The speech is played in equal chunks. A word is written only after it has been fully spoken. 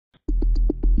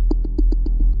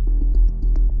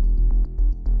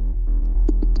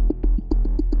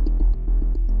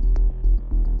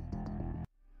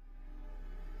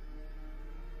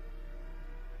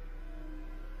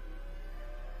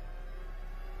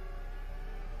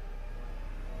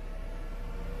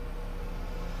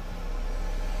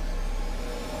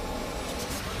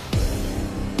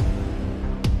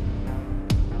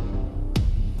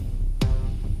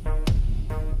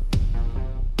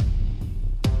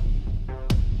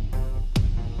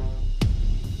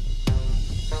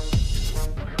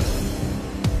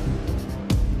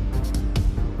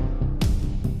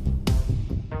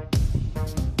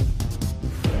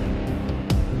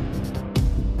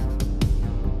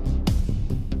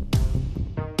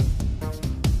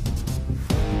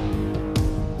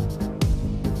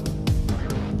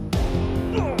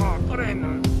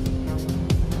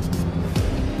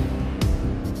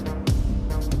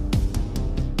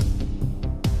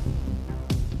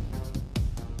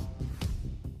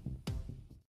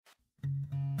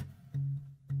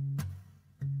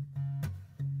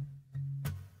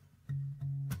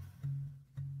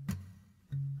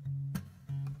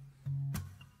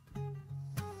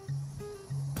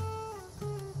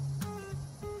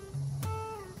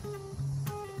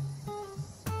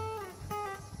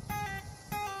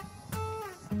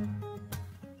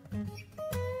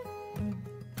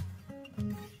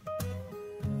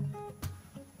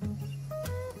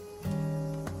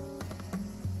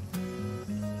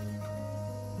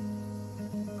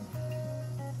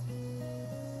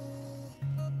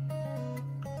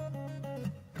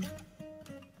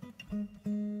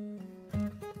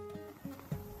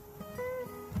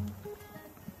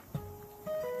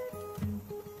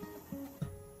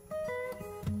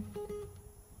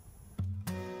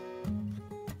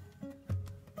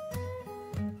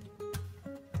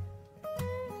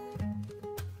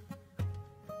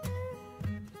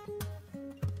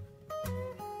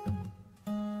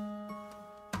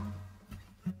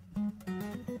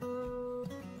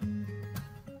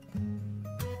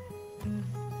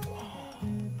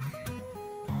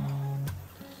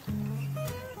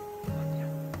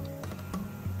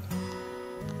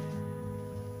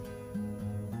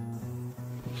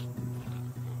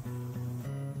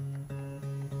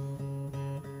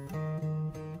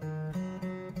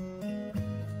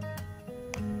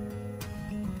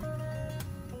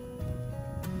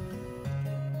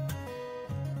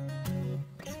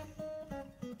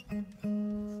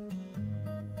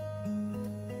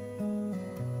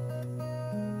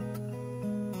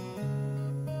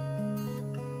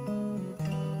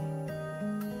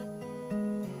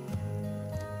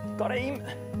Got him!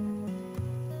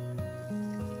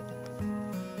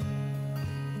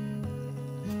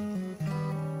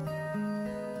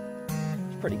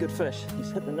 It's a pretty good fish.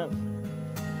 He's hit the nymph.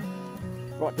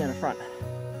 Right down the front.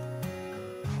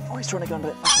 Oh, he's trying to go under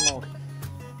that fucking log.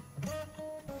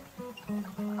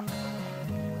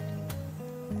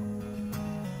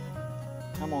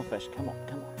 Come on, fish, come on,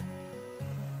 come on.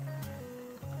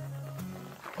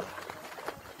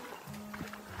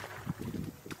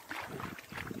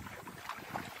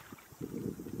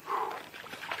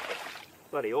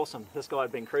 Bloody awesome. This guy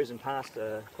had been cruising past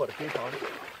quite a few times.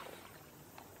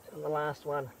 And the last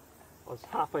one, I was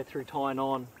halfway through tying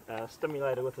on a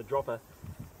stimulator with a dropper.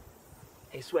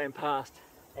 He swam past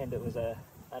and it was a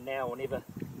now or never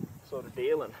sort of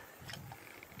deal, and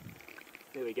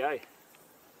there we go.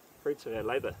 Fruits of our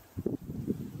labour.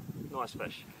 Nice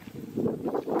fish.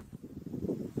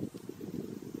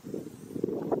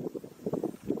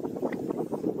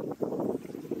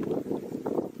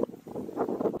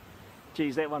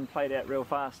 Geez, that one played out real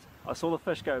fast. I saw the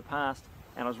fish go past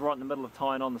and I was right in the middle of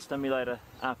tying on the stimulator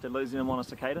after losing him on a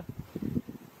cicada.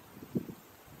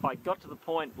 I got to the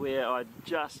point where I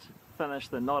just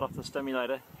finished the knot off the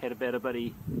stimulator, had about a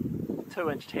bitty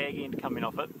 2-inch tag end coming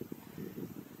off it.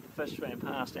 The fish swam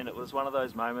past and it was one of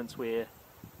those moments where,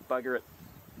 bugger it,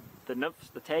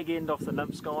 the tag end off the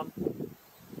nymph's gone,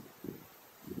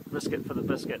 risk it for the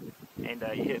biscuit, and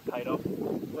yeah, it paid off.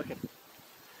 Wicked.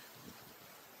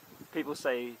 People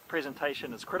say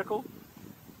presentation is critical.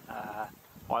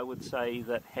 I would say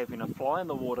that having a fly in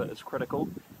the water is critical,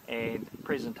 and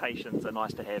presentations are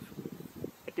nice to have.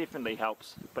 It definitely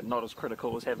helps, but not as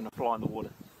critical as having a fly in the water.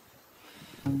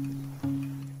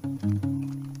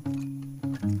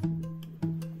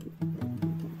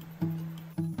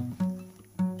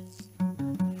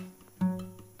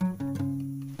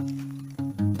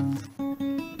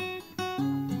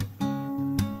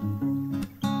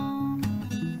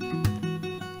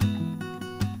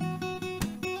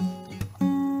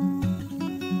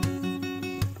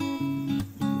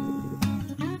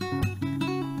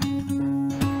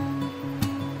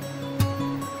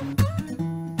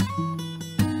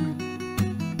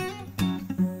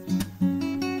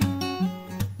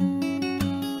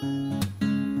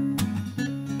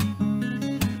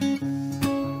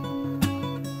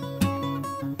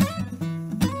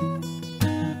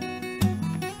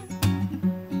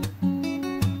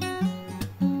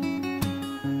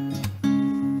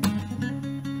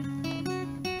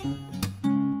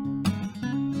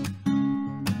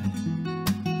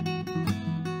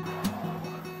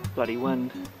 Bloody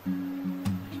wind,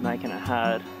 it's making it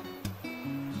hard.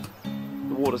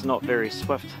 The water's not very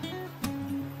swift.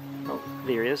 Oh,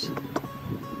 there he is.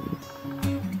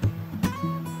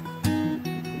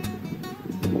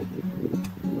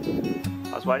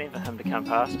 I was waiting for him to come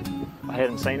past. I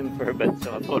hadn't seen him for a bit,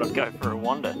 so I thought I'd go for a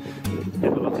wander,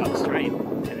 have a look upstream,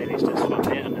 and then he's just swum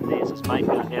down, and there's his mate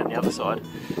going down the other side.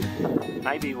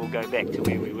 Maybe we'll go back to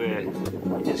where we were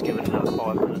and just give it another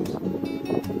 5 minutes.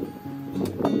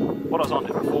 What I was on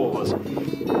to before was,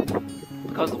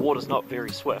 because the water's not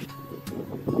very swift,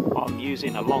 I'm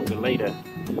using a longer leader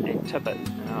and tippet.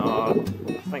 I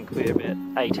think we're about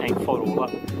 18 foot all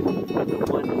up, but the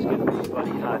wind is giving me a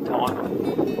bloody hard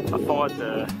time. I fired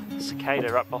the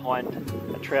cicada up behind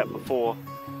a trout before,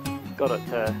 got it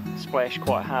to splash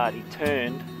quite hard. He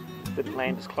turned, didn't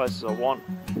land as close as I want,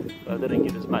 but I didn't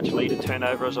get as much leader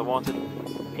turnover as I wanted.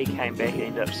 He came back and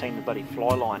ended up seeing the bloody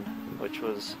fly line, which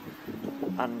was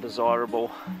undesirable,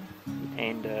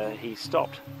 and he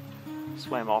stopped,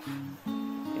 swam off,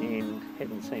 and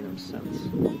haven't seen him since.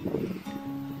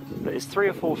 But there's 3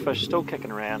 or 4 fish still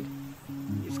kicking around.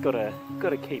 He's got to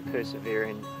keep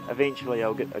persevering. Eventually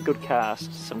I'll get a good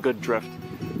cast, some good drift,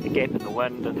 a gap in the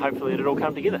wind, and hopefully it'll all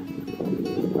come together.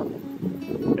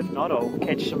 If not, I'll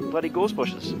catch some bloody gorse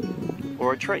bushes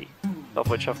or a tree, of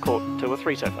which I've caught 2 or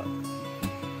 3 so far.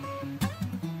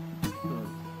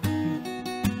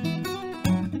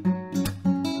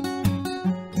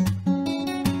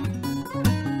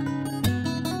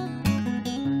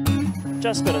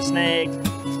 Just got a snag,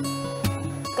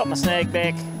 got my snag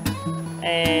back,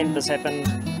 and this happened.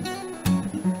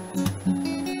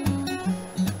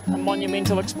 A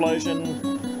monumental explosion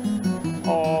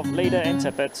of leader and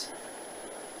tippet,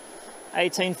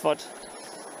 18 foot.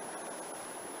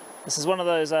 This is one of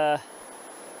those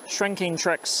shrinking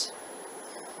tricks.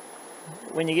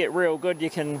 When you get real good, you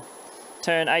can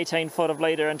turn 18 foot of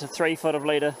leader into 3 foot of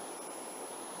leader.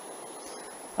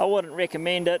 I wouldn't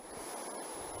recommend it.